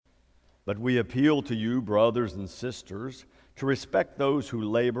But we appeal to you, brothers and sisters, to respect those who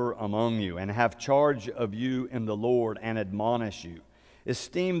labor among you and have charge of you in the Lord and admonish you.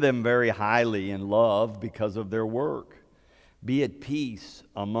 Esteem them very highly in love because of their work. Be at peace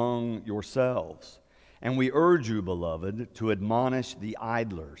among yourselves. And we urge you, beloved, to admonish the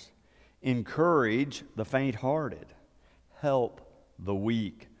idlers. Encourage the faint-hearted. Help the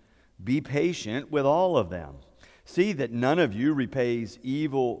weak. Be patient with all of them. See that none of you repays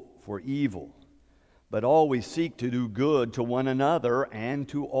evil for evil, but always seek to do good to one another and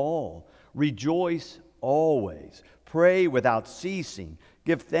to all. Rejoice always. Pray without ceasing.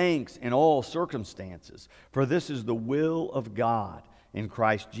 Give thanks in all circumstances, for this is the will of God in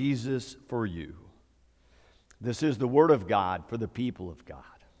Christ Jesus for you. This is the word of God for the people of God.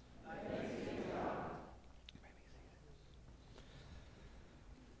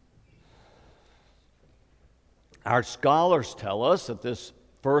 Our scholars tell us that this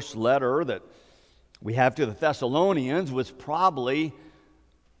first letter that we have to the Thessalonians was probably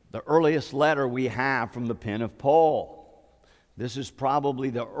the earliest letter we have from the pen of Paul. This is probably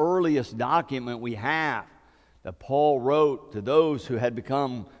the earliest document we have that Paul wrote to those who had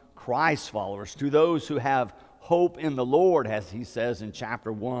become Christ followers, to those who have hope in the Lord, as he says in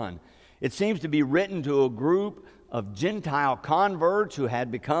chapter 1. It seems to be written to a group of Gentile converts who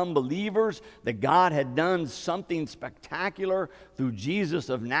had become believers, that God had done something spectacular through Jesus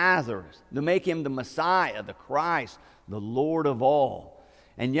of Nazareth to make him the Messiah, the Christ, the Lord of all.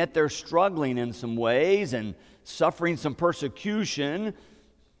 And yet they're struggling in some ways and suffering some persecution.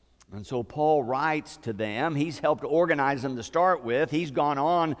 And so Paul writes to them. He's helped organize them to start with. He's gone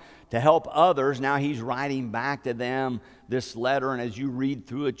on to help others. Now he's writing back to them this letter. And as you read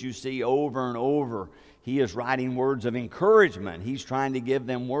through it, you see over and over, he is writing words of encouragement. He's trying to give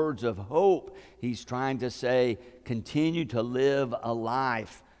them words of hope. He's trying to say, continue to live a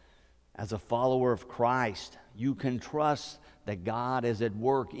life as a follower of Christ. You can trust that God is at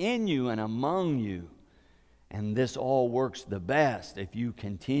work in you and among you. And this all works the best if you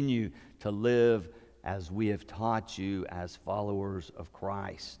continue to live as we have taught you as followers of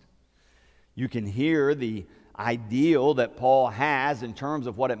Christ. You can hear the ideal that Paul has in terms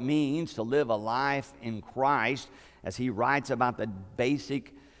of what it means to live a life in Christ as he writes about the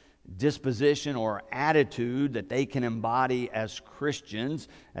basic disposition or attitude that they can embody as Christians.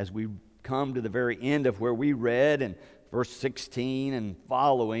 As we come to the very end of where we read in verse 16 and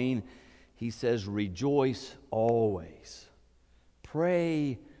following, he says, rejoice always.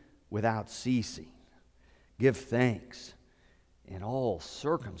 Pray without ceasing. Give thanks in all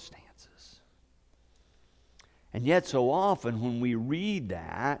circumstances. And yet so often when we read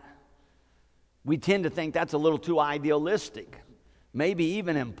that, we tend to think that's a little too idealistic. Maybe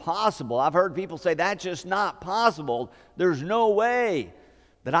even impossible. I've heard people say that's just not possible. There's no way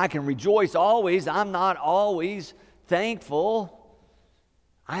that I can rejoice always. I'm not always thankful.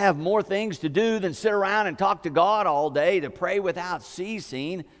 I have more things to do than sit around and talk to God all day, to pray without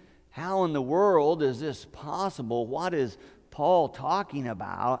ceasing. How in the world is this possible? What is Paul talking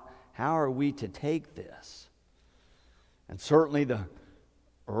about? How are we to take this? And certainly the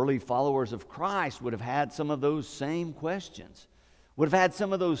early followers of Christ would have had some of those same questions, would have had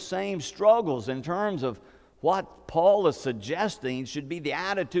some of those same struggles in terms of what Paul is suggesting should be the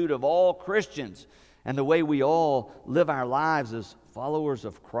attitude of all Christians and the way we all live our lives as followers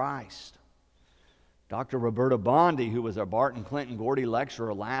of Christ. Dr. Roberta Bondi, who was our Barton Clinton Gordy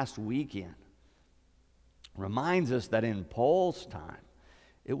lecturer last weekend, reminds us that in Paul's time,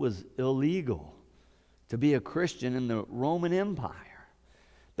 it was illegal to be a Christian in the Roman Empire.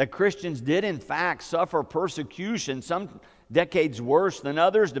 That Christians did in fact suffer persecution, some decades worse than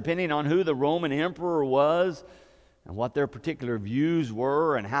others, depending on who the Roman emperor was and what their particular views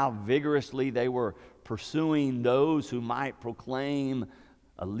were and how vigorously they were pursuing those who might proclaim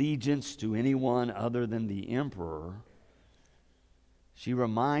allegiance to anyone other than the emperor. She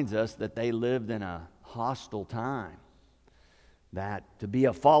reminds us that they lived in a hostile time. That to be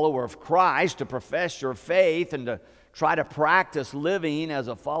a follower of Christ, to profess your faith and to try to practice living as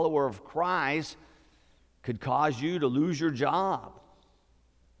a follower of Christ could cause you to lose your job.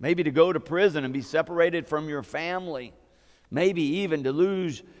 Maybe to go to prison and be separated from your family. Maybe even to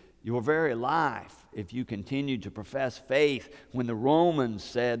lose your very life if you continued to profess faith when the Romans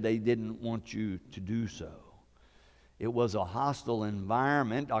said they didn't want you to do so. It was a hostile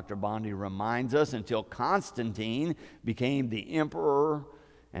environment, Dr. Bondi reminds us, until Constantine became the emperor,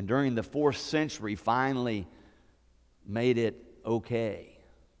 and during the 4th century finally made it okay,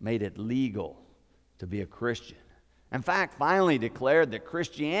 made it legal to be a Christian. In fact, finally declared that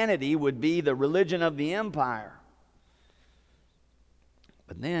Christianity would be the religion of the empire.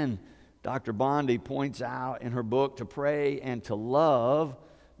 But then Dr. Bondi points out in her book, To Pray and to Love,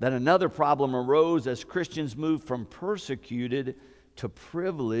 that another problem arose as Christians moved from persecuted to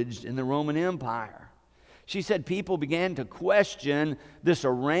privileged in the Roman Empire. She said people began to question this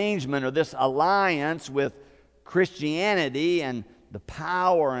arrangement or this alliance with Christianity and the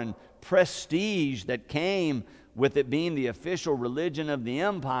power and prestige that came with it being the official religion of the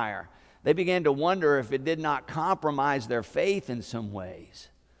empire. They began to wonder if it did not compromise their faith in some ways.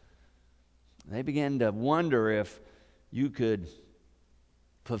 They began to wonder if you could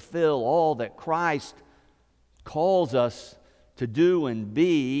fulfill all that Christ calls us to do and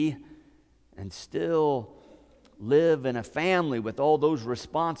be and still live in a family with all those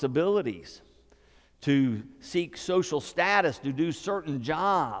responsibilities, to seek social status, to do certain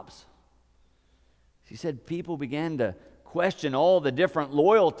jobs. She said people began to question all the different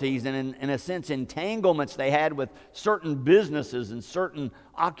loyalties and, in a sense, entanglements they had with certain businesses and certain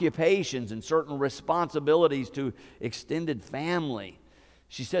occupations and certain responsibilities to extended family.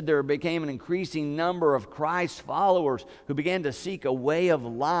 She said there became an increasing number of Christ's followers who began to seek a way of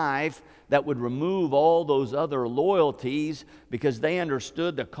life that would remove all those other loyalties, because they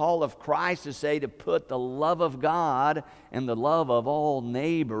understood the call of Christ to say to put the love of God and the love of all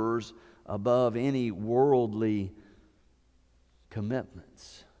neighbors above any worldly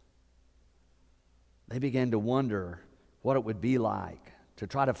commitments. They began to wonder what it would be like to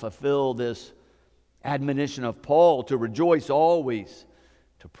try to fulfill this admonition of Paul to rejoice always,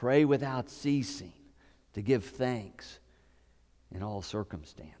 to pray without ceasing, to give thanks in all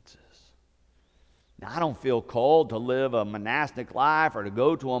circumstances. Now, I don't feel called to live a monastic life or to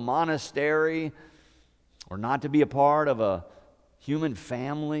go to a monastery or not to be a part of a human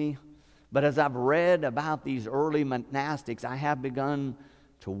family. But as I've read about these early monastics, I have begun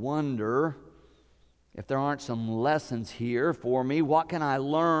to wonder if there aren't some lessons here for me. What can I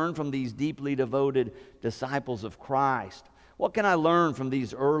learn from these deeply devoted disciples of Christ? What can I learn from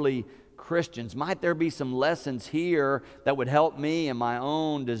these early Christians? Might there be some lessons here that would help me in my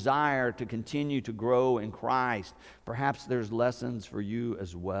own desire to continue to grow in Christ? Perhaps there's lessons for you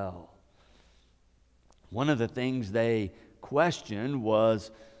as well. One of the things they questioned was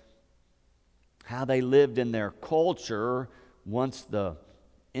how they lived in their culture once the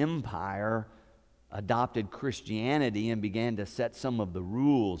empire adopted Christianity and began to set some of the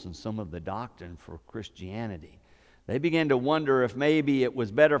rules and some of the doctrine for Christianity. They began to wonder if maybe it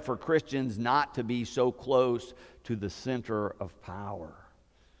was better for Christians not to be so close to the center of power.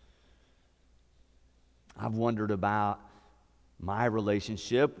 I've wondered about my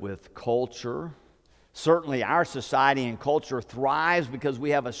relationship with culture. Certainly our society and culture thrives because we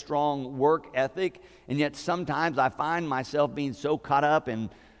have a strong work ethic, and yet sometimes I find myself being so caught up in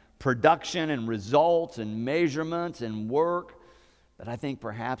production and results and measurements and work that I think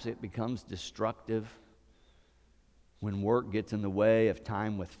perhaps it becomes destructive when work gets in the way of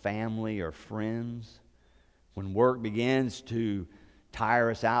time with family or friends, when work begins to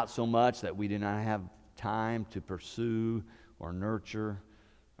tire us out so much that we do not have time to pursue or nurture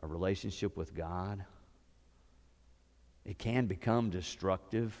a relationship with God. It can become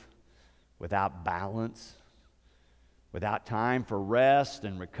destructive without balance, without time for rest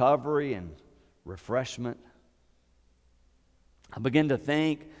and recovery and refreshment. I begin to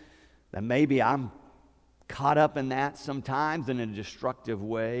think that maybe I'm caught up in that sometimes in a destructive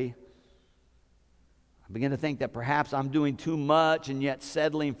way. I begin to think that perhaps I'm doing too much and yet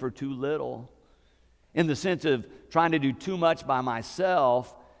settling for too little, in the sense of trying to do too much by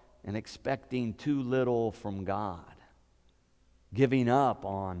myself and expecting too little from God, giving up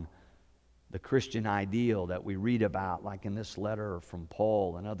on the Christian ideal that we read about, like in this letter from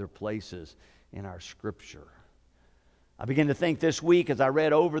Paul and other places in our Scripture. I begin to think this week, as I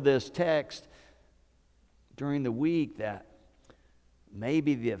read over this text during the week, that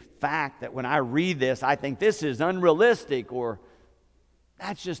maybe the fact that when I read this, I think this is unrealistic or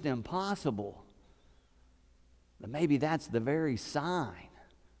that's just impossible, that maybe that's the very sign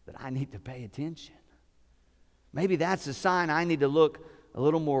that I need to pay attention. Maybe that's a sign I need to look a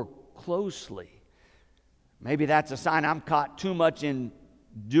little more closely. Maybe that's a sign I'm caught too much in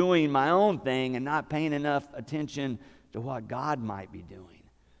doing my own thing and not paying enough attention to what God might be doing.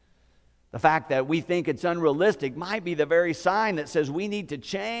 The fact that we think it's unrealistic might be the very sign that says we need to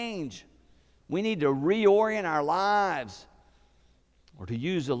change. We need to reorient our lives. Or to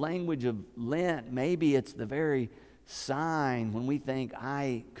use the language of Lent, maybe it's the very sign when we think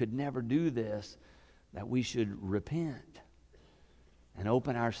I could never do this, that we should repent and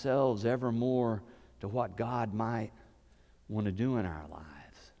open ourselves ever more to what God might want to do in our lives.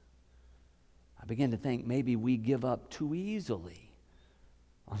 I begin to think maybe we give up too easily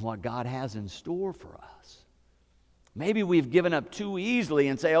on what God has in store for us. Maybe we've given up too easily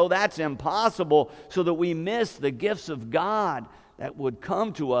and say, oh, that's impossible, so that we miss the gifts of God that would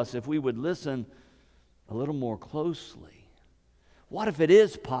come to us if we would listen a little more closely. What if it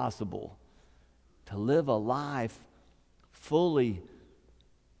is possible to live a life fully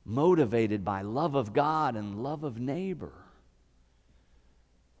motivated by love of God and love of neighbor?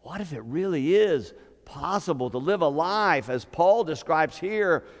 What if it really is possible to live a life, as Paul describes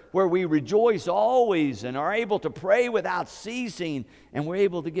here, where we rejoice always and are able to pray without ceasing, and we're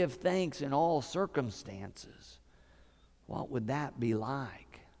able to give thanks in all circumstances? What would that be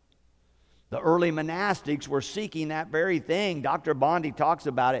like? The early monastics were seeking that very thing. Dr. Bondi talks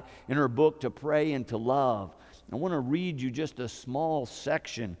about it in her book, To Pray and to Love. I want to read you just a small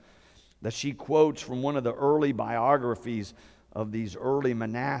section that she quotes from one of the early biographies of these early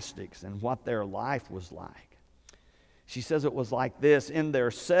monastics and what their life was like. She says it was like this: in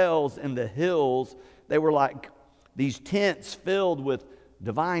their cells in the hills, they were like these tents filled with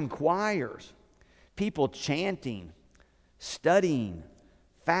divine choirs, people chanting, studying,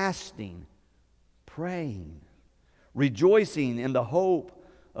 fasting, praying, rejoicing in the hope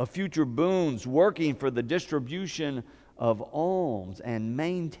of future boons, working for the distribution of alms, and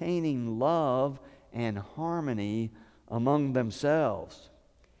maintaining love and harmony among themselves.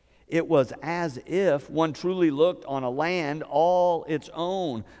 It was as if one truly looked on a land all its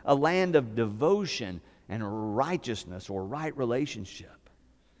own, a land of devotion and righteousness or right relationship.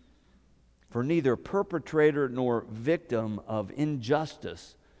 For neither perpetrator nor victim of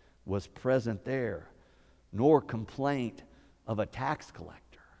injustice was present there, nor complaint of a tax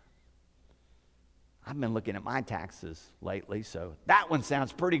collector. I've been looking at my taxes lately, so that one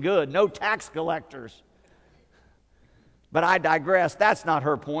sounds pretty good. No tax collectors. But I digress. That's not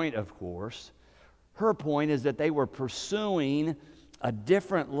her point, of course. Her point is that they were pursuing a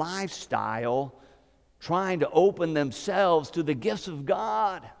different lifestyle, trying to open themselves to the gifts of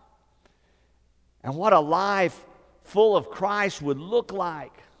God. And what a life full of Christ would look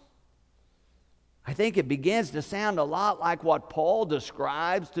like. I think it begins to sound a lot like what Paul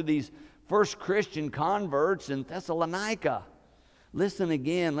describes to these first Christian converts in Thessalonica. Listen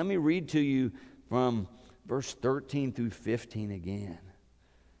again. Let me read to you from verse 13 through 15 again.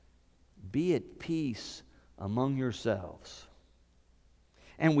 Be at peace among yourselves.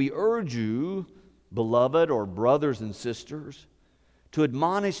 And we urge you, beloved, or brothers and sisters, to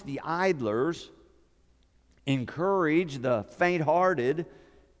admonish the idlers, encourage the faint-hearted,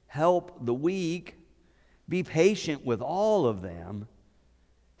 help the weak, be patient with all of them.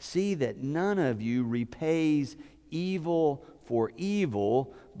 See that none of you repays evil for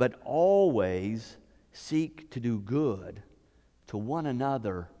evil, but always seek to do good to one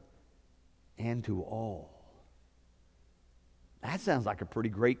another and to all. That sounds like a pretty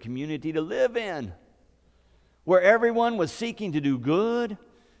great community to live in, where everyone was seeking to do good,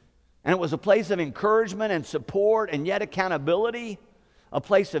 and it was a place of encouragement and support and yet accountability, a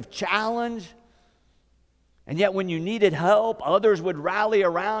place of challenge. And yet when you needed help, others would rally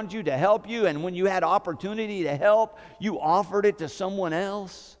around you to help you, and when you had opportunity to help, you offered it to someone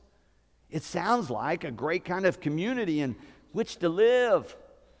else. It sounds like a great kind of community in which to live.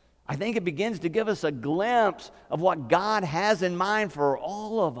 I think it begins to give us a glimpse of what God has in mind for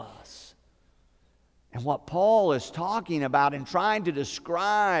all of us. And what Paul is talking about and trying to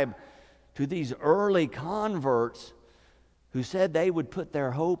describe to these early converts who said they would put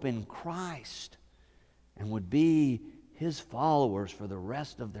their hope in Christ and would be His followers for the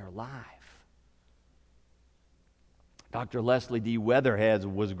rest of their life. Dr. Leslie D. Weatherhead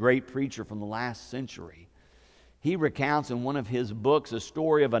was a great preacher from the last century. He recounts in one of his books a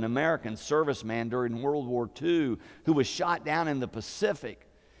story of an American serviceman during World War II who was shot down in the Pacific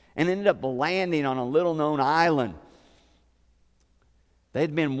and ended up landing on a little-known island.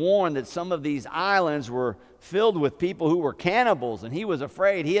 They'd been warned that some of these islands were filled with people who were cannibals, and he was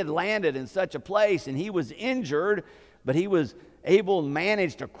afraid. He had landed in such a place, and he was injured, but he was able to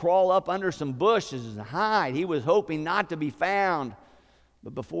manage to crawl up under some bushes and hide. He was hoping not to be found,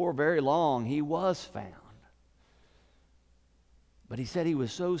 but before very long, he was found. But he said he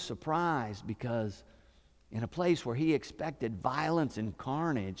was so surprised because in a place where he expected violence and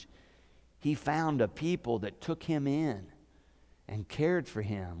carnage, he found a people that took him in and cared for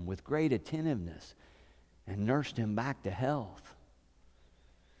him with great attentiveness and nursed him back to health.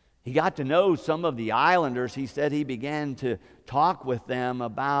 He got to know some of the islanders. He said he began to talk with them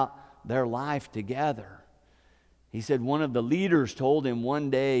about their life together. He said one of the leaders told him one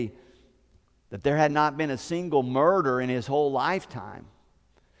day that there had not been a single murder in his whole lifetime.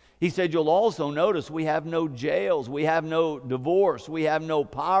 He said, you'll also notice we have no jails, we have no divorce, we have no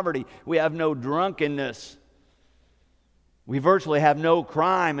poverty, we have no drunkenness. We virtually have no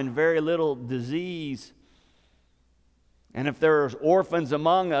crime and very little disease. And if there's orphans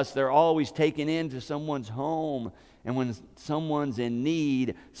among us, they're always taken into someone's home. And when someone's in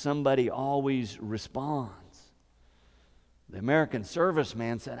need, somebody always responds. The American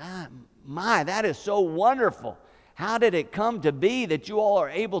serviceman said, my, that is so wonderful. How did it come to be that you all are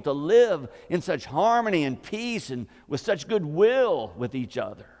able to live in such harmony and peace and with such goodwill with each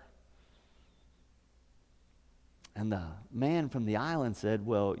other? And the man from the island said,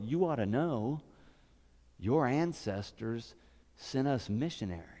 well, you ought to know your ancestors sent us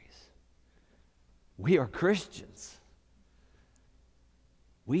missionaries. We are Christians.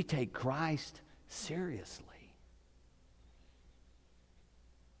 We take Christ seriously.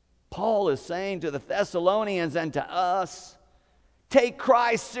 Paul is saying to the Thessalonians and to us, take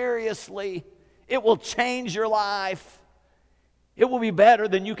Christ seriously. It will change your life. It will be better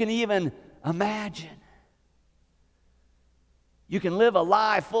than you can even imagine. You can live a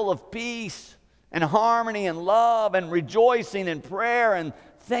life full of peace and harmony and love and rejoicing and prayer and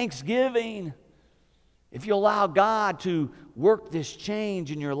thanksgiving if you allow God to work this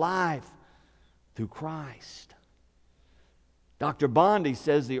change in your life through Christ. Dr. Bondi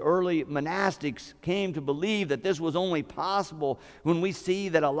says the early monastics came to believe that this was only possible when we see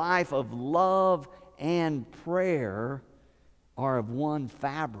that a life of love and prayer are of one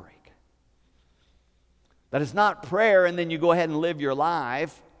fabric. That it's not prayer and then you go ahead and live your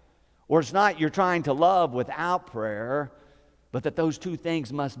life, or it's not you're trying to love without prayer, but that those two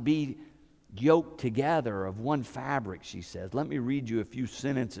things must be yoked together of one fabric, she says. Let me read you a few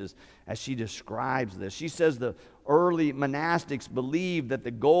sentences as she describes this. She says the early monastics believed that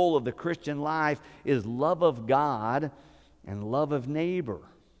the goal of the Christian life is love of God and love of neighbor.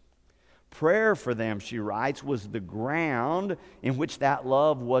 Prayer for them, she writes, was the ground in which that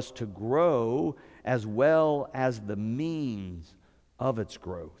love was to grow, as well as the means of its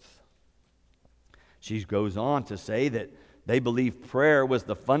growth. She goes on to say that they believed prayer was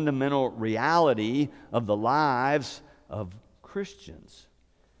the fundamental reality of the lives of Christians.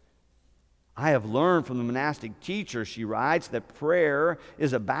 I have learned from the monastic teacher, she writes, that prayer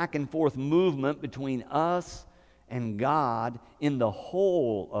is a back and forth movement between us and God in the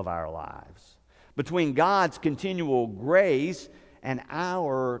whole of our lives, between God's continual grace and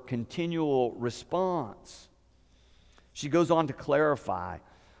our continual response. She goes on to clarify,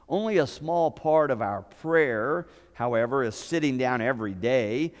 only a small part of our prayer, however, is sitting down every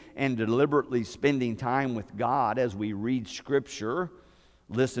day and deliberately spending time with God as we read Scripture,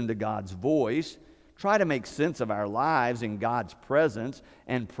 listen to God's voice, try to make sense of our lives in God's presence,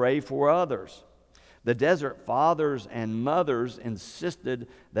 and pray for others. The desert fathers and mothers insisted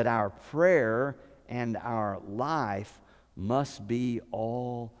that our prayer and our life must be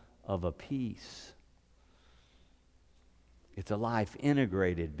all of a piece. It's a life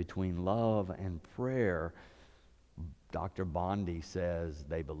integrated between love and prayer. Dr. Bondi says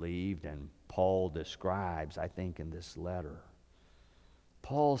they believed, and Paul describes, I think, in this letter.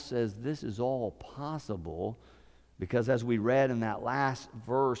 Paul says this is all possible because, as we read in that last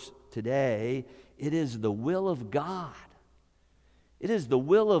verse today, it is the will of God. It is the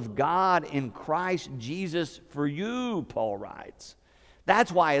will of God in Christ Jesus for you, Paul writes.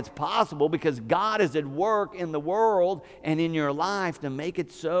 That's why it's possible, because God is at work in the world and in your life to make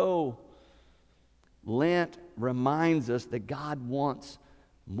it so. Lent reminds us that God wants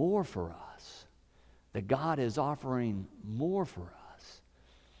more for us, that God is offering more for us.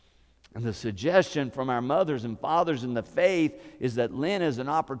 And the suggestion from our mothers and fathers in the faith is that Lent is an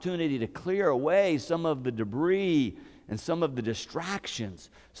opportunity to clear away some of the debris and some of the distractions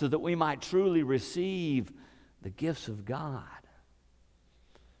so that we might truly receive the gifts of God.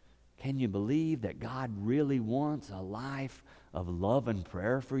 Can you believe that God really wants a life of love and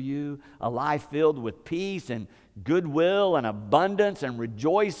prayer for you? A life filled with peace and goodwill and abundance and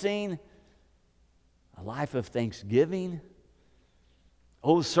rejoicing? A life of thanksgiving?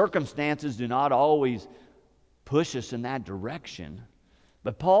 Oh, circumstances do not always push us in that direction.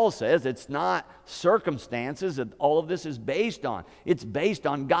 But Paul says it's not circumstances that all of this is based on. It's based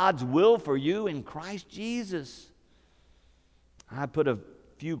on God's will for you in Christ Jesus. I put a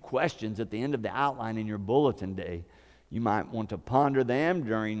few questions at the end of the outline in your bulletin day. You might want to ponder them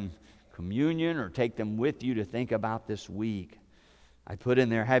during communion or take them with you to think about this week. I put in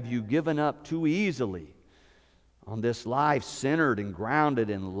there, have you given up too easily on this life centered and grounded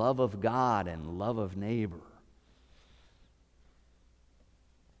in love of God and love of neighbor?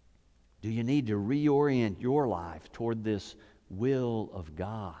 Do you need to reorient your life toward this will of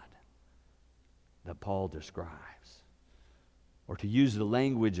God? that Paul describes? Or to use the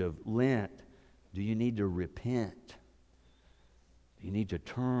language of Lent, do you need to repent? Do you need to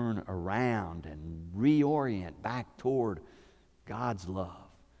turn around and reorient back toward God's love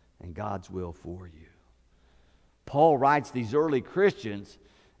and God's will for you? Paul writes these early Christians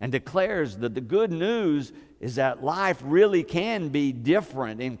and declares that the good news is that life really can be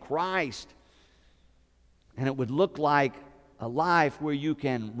different in Christ. And it would look like a life where you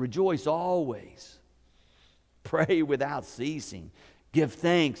can rejoice always, pray without ceasing, give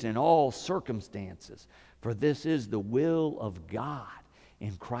thanks in all circumstances, for this is the will of God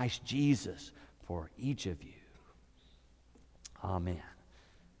in Christ Jesus for each of you. Amen.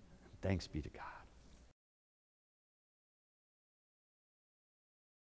 Thanks be to God.